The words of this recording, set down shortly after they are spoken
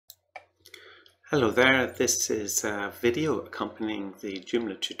Hello there, this is a video accompanying the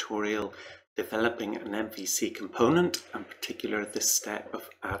Joomla tutorial developing an MVC component, in particular this step of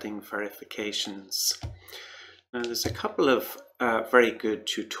adding verifications. Now there's a couple of very good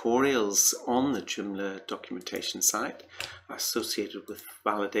tutorials on the Joomla documentation site associated with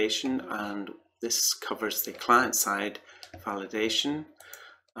validation, and this covers the client-side validation.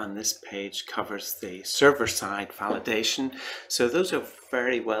 And this page covers the server-side validation. So those are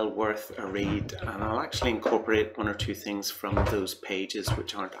very well worth a read, and I'll actually incorporate one or two things from those pages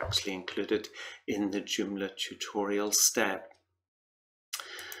which aren't actually included in the Joomla tutorial step.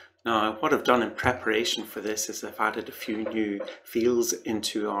 Now, what I've done in preparation for this is I've added a few new fields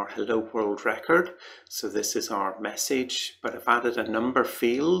into our Hello World record. So this is our message, but I've added a number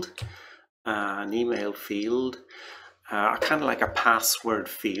field, an email field, kind of like a password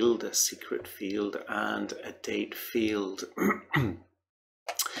field, a secret field, and a date field.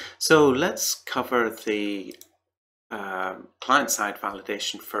 So let's cover the client-side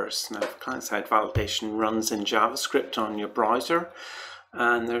validation first. Now, client-side validation runs in JavaScript on your browser,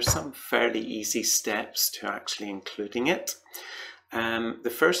 and there's some fairly easy steps to actually including it.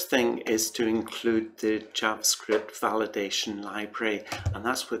 The first thing is to include the JavaScript validation library, and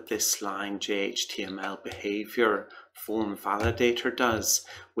that's what this line JHTML behavior form validator does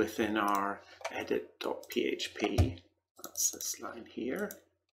within our edit.php. That's this line here.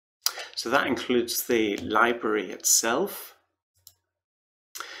 So that includes the library itself.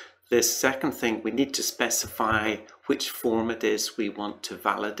 The second thing, we need to specify which form it is we want to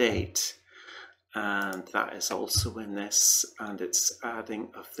validate. And that is also in this, and it's adding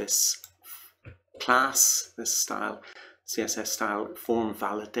of this class, this style, CSS style form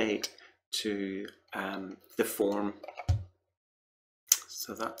validate to the form.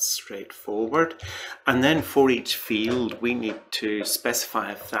 So that's straightforward. And then for each field, we need to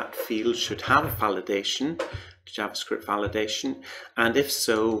specify if that field should have validation, JavaScript validation, and if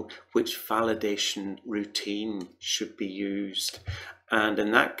so, which validation routine should be used. And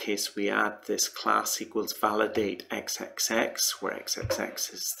in that case, we add this class equals validate XXX, where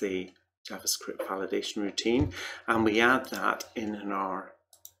XXX is the JavaScript validation routine, and we add that in our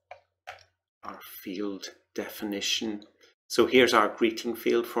field definition. So here's our greeting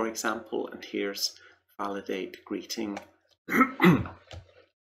field, for example, and here's validate greeting.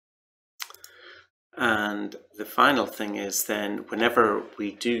 And the final thing is then, whenever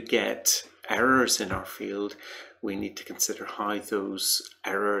we do get errors in our field, we need to consider how those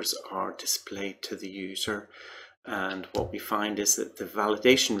errors are displayed to the user. And what we find is that the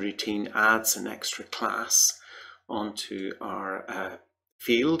validation routine adds an extra class onto our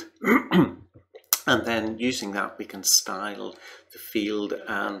field. And then using that, we can style the field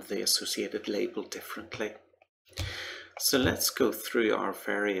and the associated label differently. So let's go through our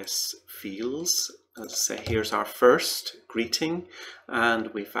various fields. Let's say here's our first greeting, and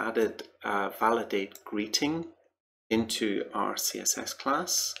we've added validate greeting into our CSS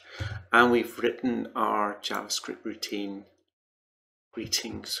class, and we've written our JavaScript routine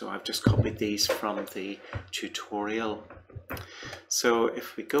greeting. So I've just copied these from the tutorial. So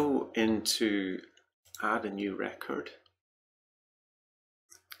if we go into add a new record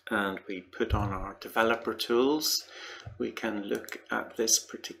and we put on our developer tools, we can look at this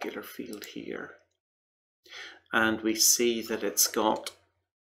particular field here, and we see that it's got,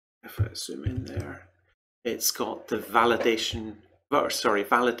 if I zoom in there, it's got the validate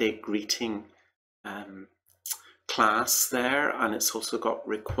greeting class there, and it's also got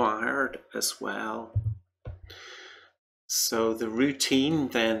required as well. So the routine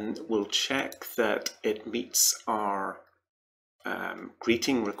then will check that it meets our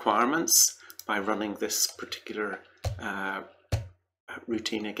greeting requirements by running this particular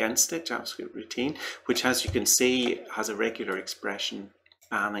routine against it, JavaScript routine, which, as you can see, has a regular expression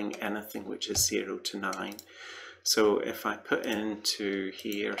banning anything which is 0 to 9. So if I put into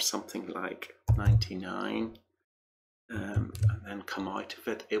here something like 99 and then come out of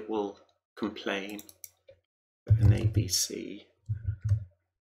it, it will complain. An ABC,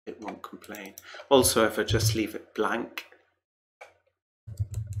 it won't complain. Also, if I just leave it blank,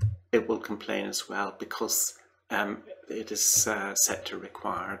 it will complain as well, because it is set to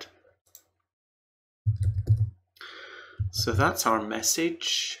required. So that's our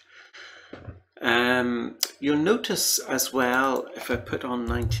message. You'll notice as well, if I put on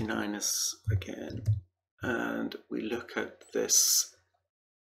 99 as again, and we look at this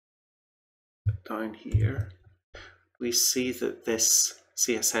down here, we see that this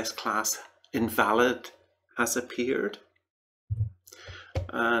CSS class invalid has appeared.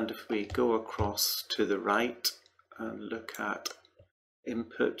 And if we go across to the right and look at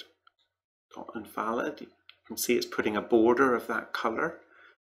input .invalid. You can see it's putting a border of that color,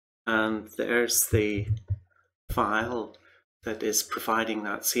 and there's the file that is providing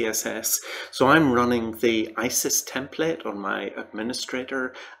that CSS. So I'm running the ISIS template on my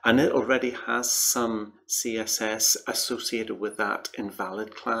administrator, and it already has some CSS associated with that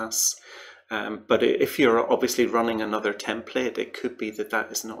invalid class. But if you're obviously running another template, it could be that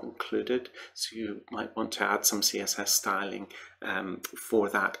that is not included. So you might want to add some CSS styling for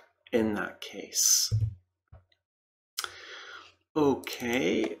that in that case.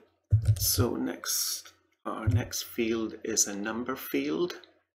 Okay, so our next field is a number field.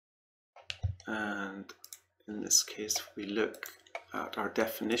 And in this case, we look at our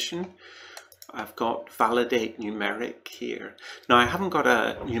definition. I've got validate numeric here. Now I haven't got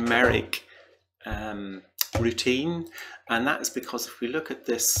a numeric routine, and that is because if we look at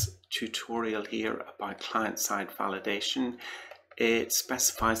this tutorial here about client-side validation, it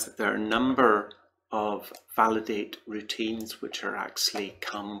specifies that there are a number of validate routines which are actually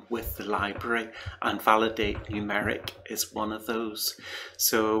come with the library, and validate numeric is one of those.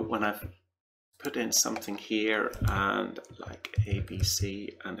 So when I've put in something here and like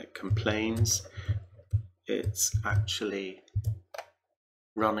ABC and it complains, it's actually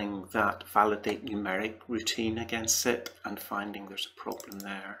running that validate numeric routine against it and finding there's a problem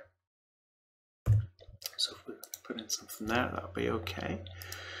there. So if we put in something there, that'll be okay.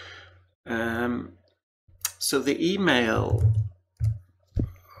 So the email,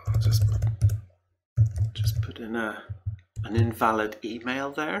 I'll just put in an invalid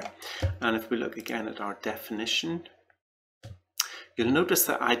email there. And if we look again at our definition, you'll notice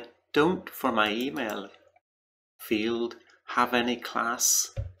that I don't, for my email field, have any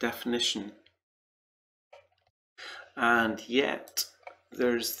class definition, and yet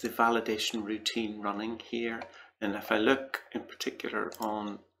there's the validation routine running here. And if I look in particular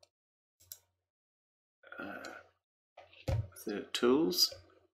on the tools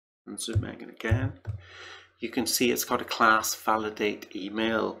and zoom in again, you can see it's got a class validate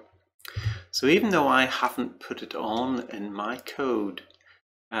email. So even though I haven't put it on in my code,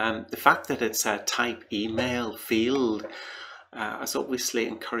 the fact that it's a type email field has obviously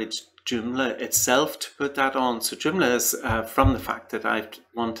encouraged Joomla itself to put that on. So Joomla is, from the fact that I've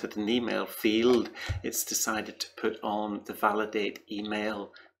wanted an email field, it's decided to put on the validate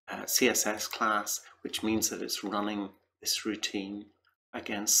email CSS class, which means that it's running this routine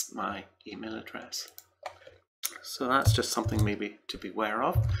against my email address. So that's just something maybe to be aware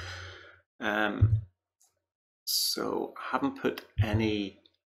of. So I haven't put any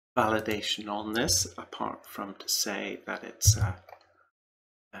validation on this apart from to say that it's a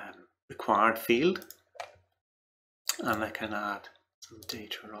required field, and I can add some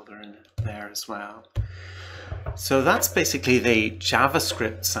data or other in there as well. So that's basically the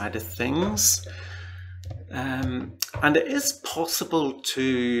JavaScript side of things. And it is possible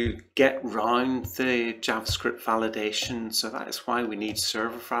to get round the JavaScript validation, so that is why we need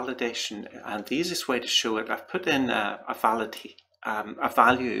server validation. And the easiest way to show it, I've put in a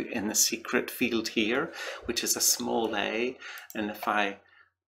value in the secret field here, which is a small a, and if I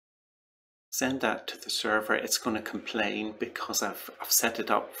send that to the server, it's going to complain because I've set it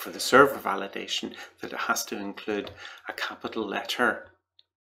up for the server validation that it has to include a capital letter.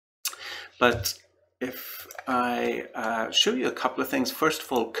 But if I show you a couple of things, first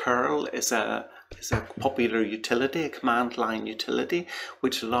of all, curl is a popular utility, a command line utility,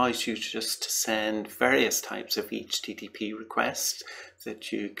 which allows you just to send various types of HTTP requests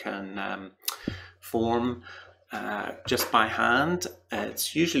that you can form just by hand.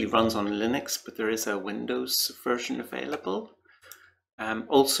 It usually runs on Linux, but there is a Windows version available.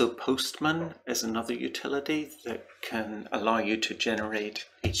 Also, Postman is another utility that can allow you to generate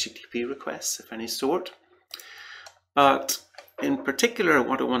HTTP requests of any sort. But in particular,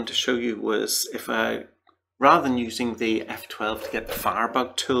 what I wanted to show you was if I, rather than using the F12 to get the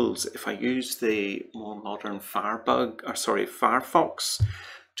Firebug tools, if I use the more modern Firefox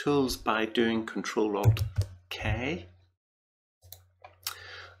tools by doing Control-Alt-K,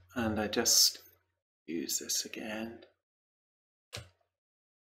 and I just use this again,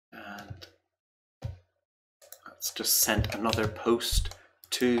 and that's just sent another post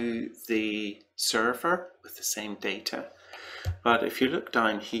to the server with the same data. But if you look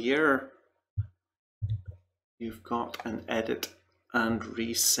down here, you've got an edit and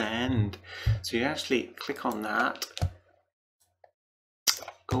resend. So you actually click on that,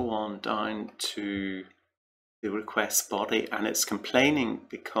 go on down to the request body, and it's complaining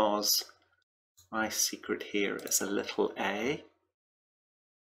because my secret here is a little a.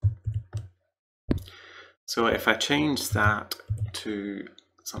 So if I change that to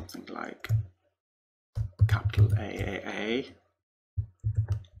something like capital AAA,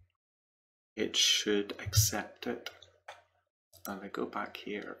 it should accept it. And I go back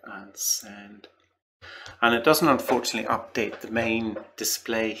here and send. And it doesn't unfortunately update the main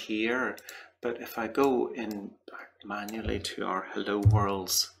display here, but if I go in back manually to our Hello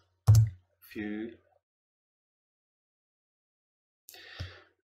Worlds view,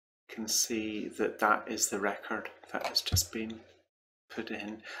 you can see that that is the record that has just been put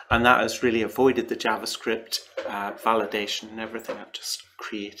in, and that has really avoided the JavaScript validation and everything. I've just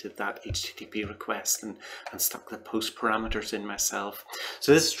created that HTTP request and stuck the post parameters in myself.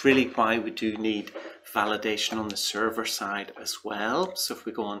 So this is really why we do need validation on the server side as well. So if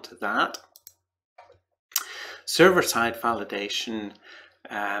we go on to that, server side validation,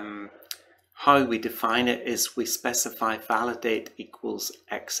 how we define it is we specify validate equals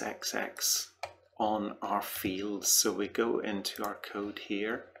XXX on our fields. So we go into our code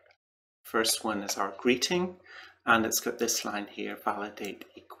here. First one is our greeting, and it's got this line here, validate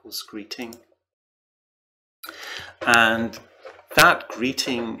equals greeting. And that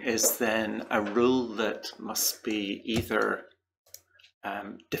greeting is then a rule that must be either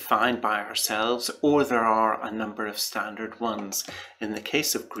defined by ourselves, or there are a number of standard ones. In the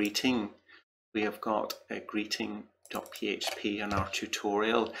case of greeting, we have got a greeting.php in our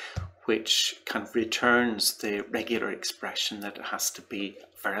tutorial, which kind of returns the regular expression that it has to be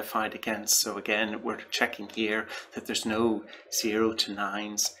verified against. So again, we're checking here that there's no 0 to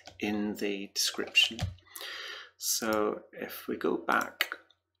 9s in the description. So if we go back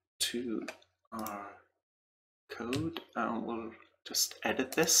to our code, and we'll just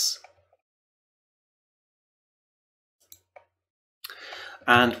edit this.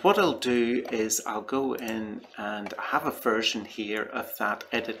 And what I'll do is I'll go in and I have a version here of that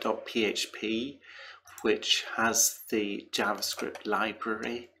edit.php, which has the JavaScript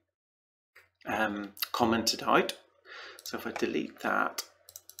library commented out. So if I delete that,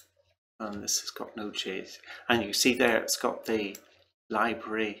 and this has got no JS, and you see there it's got the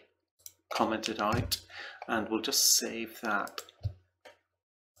library commented out, and we'll just save that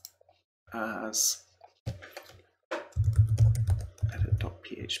as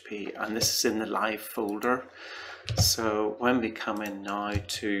edit.php, and this is in the live folder. So when we come in now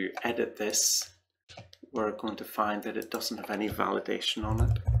to edit this, we're going to find that it doesn't have any validation on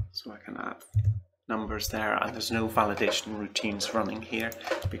it. So I can add numbers there, and there's no validation routines running here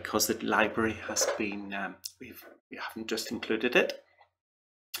because the library has been, we haven't just included it.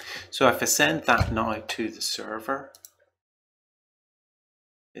 So if I send that now to the server,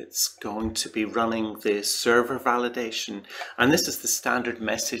 it's going to be running the server validation, and this is the standard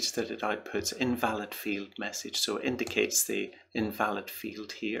message that it outputs, invalid field message, so it indicates the invalid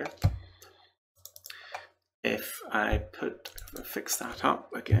field here. If I fix that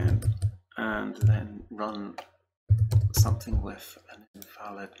up again and then run something with an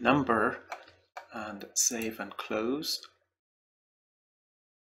invalid number and save and close,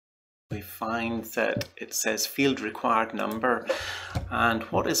 we find that it says field required number, and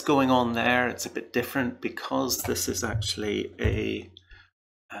what is going on there, it's a bit different because this is actually a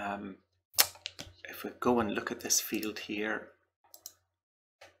if we go and look at this field here,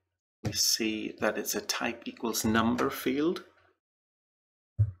 we see that it's a type equals number field.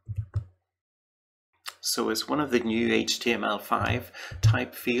 So it's one of the new HTML5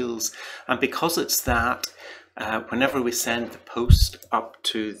 type fields, and because it's that, whenever we send the post up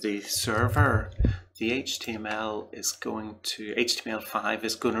to the server, the HTML5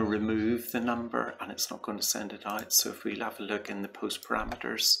 is going to remove the number and it's not going to send it out. So if we'll have a look in the post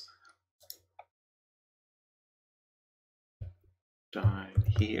parameters down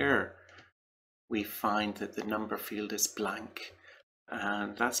here, we find that the number field is blank.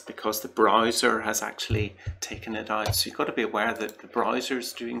 And that's because the browser has actually taken it out. So you've got to be aware that the browser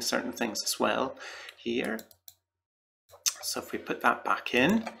is doing certain things as well here. So if we put that back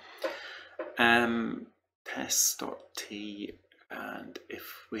in, test.t, and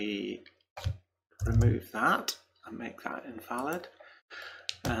if we remove that and make that invalid,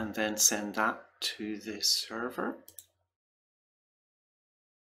 and then send that to the server.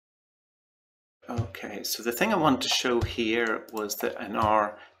 Okay, so the thing I wanted to show here was that in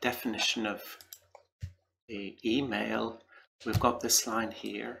our definition of the email, we've got this line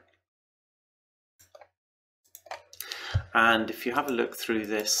here. And if you have a look through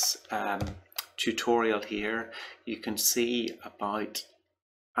this tutorial here, you can see about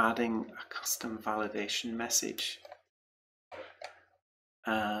adding a custom validation message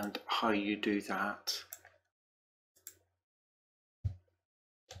and how you do that.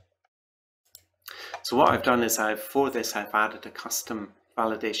 So what I've done is for this I've added a custom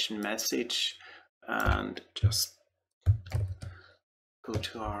validation message and just go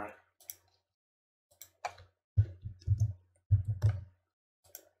to our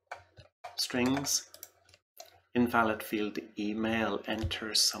strings. Invalid field email,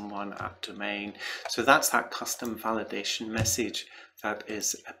 enter someone at domain. So that's that custom validation message that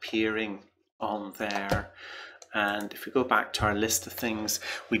is appearing on there. And if we go back to our list of things,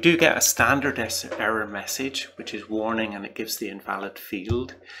 we do get a standard error message, which is warning, and it gives the invalid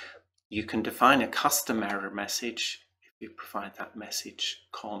field. You can define a custom error message if you provide that message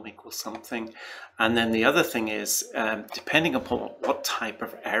com equals something. And then the other thing is, depending upon what type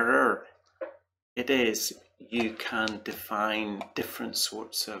of error it is, you can define different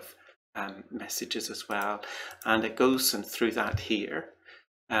sorts of messages as well. And it goes through that here.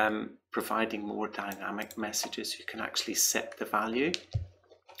 Providing more dynamic messages, you can actually set the value,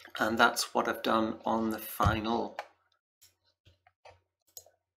 and that's what I've done on the final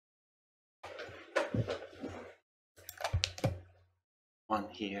one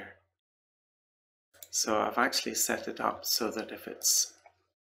here. So I've actually set it up so that if it's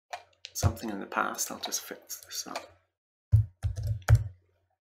something in the past, I'll just fix this up.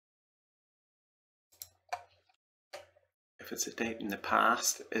 If it's a date in the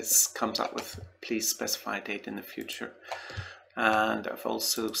past, it comes up with please specify a date in the future. And I've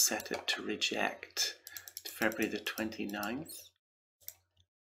also set it to reject to February the 29th.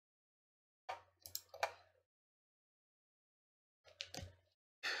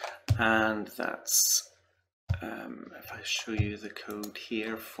 And that's, if I show you the code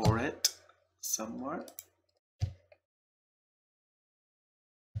here for it somewhere.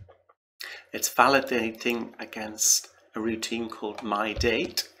 It's validating against a routine called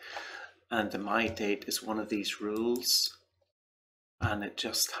myDate, and the myDate is one of these rules, and it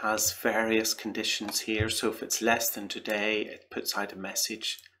just has various conditions here. So if it's less than today, it puts out a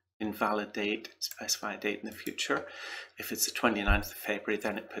message, invalidate, specify a date in the future. If it's the 29th of February,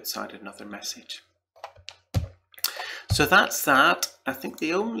 then it puts out another message. So that's that. I think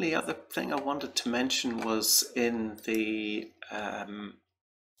the only other thing I wanted to mention was in the where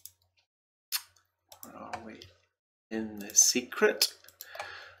are we? In the secret.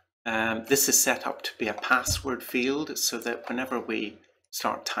 This is set up to be a password field so that whenever we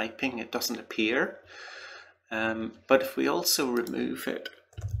start typing, it doesn't appear. But if we also remove it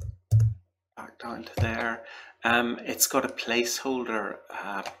back down to there, it's got a placeholder,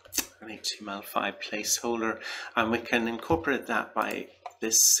 an HTML5 placeholder, and we can incorporate that by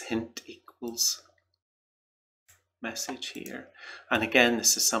this hint equals message here. And again,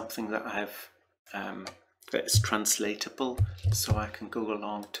 this is something that I've that is translatable, so I can go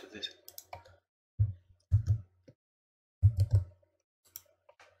along to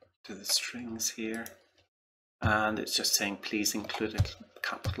the strings here, and it's just saying please include a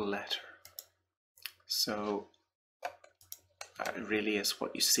capital letter. So that really is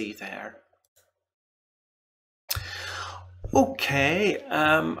what you see there. Okay,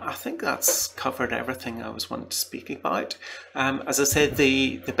 I think that's covered everything I was wanting to speak about. As I said,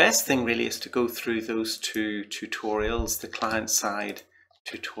 the best thing really is to go through those two tutorials, the client side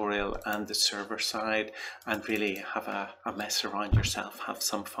tutorial and the server side, and really have a mess around yourself, have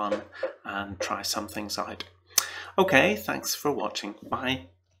some fun and try some things out. Okay, thanks for watching. Bye.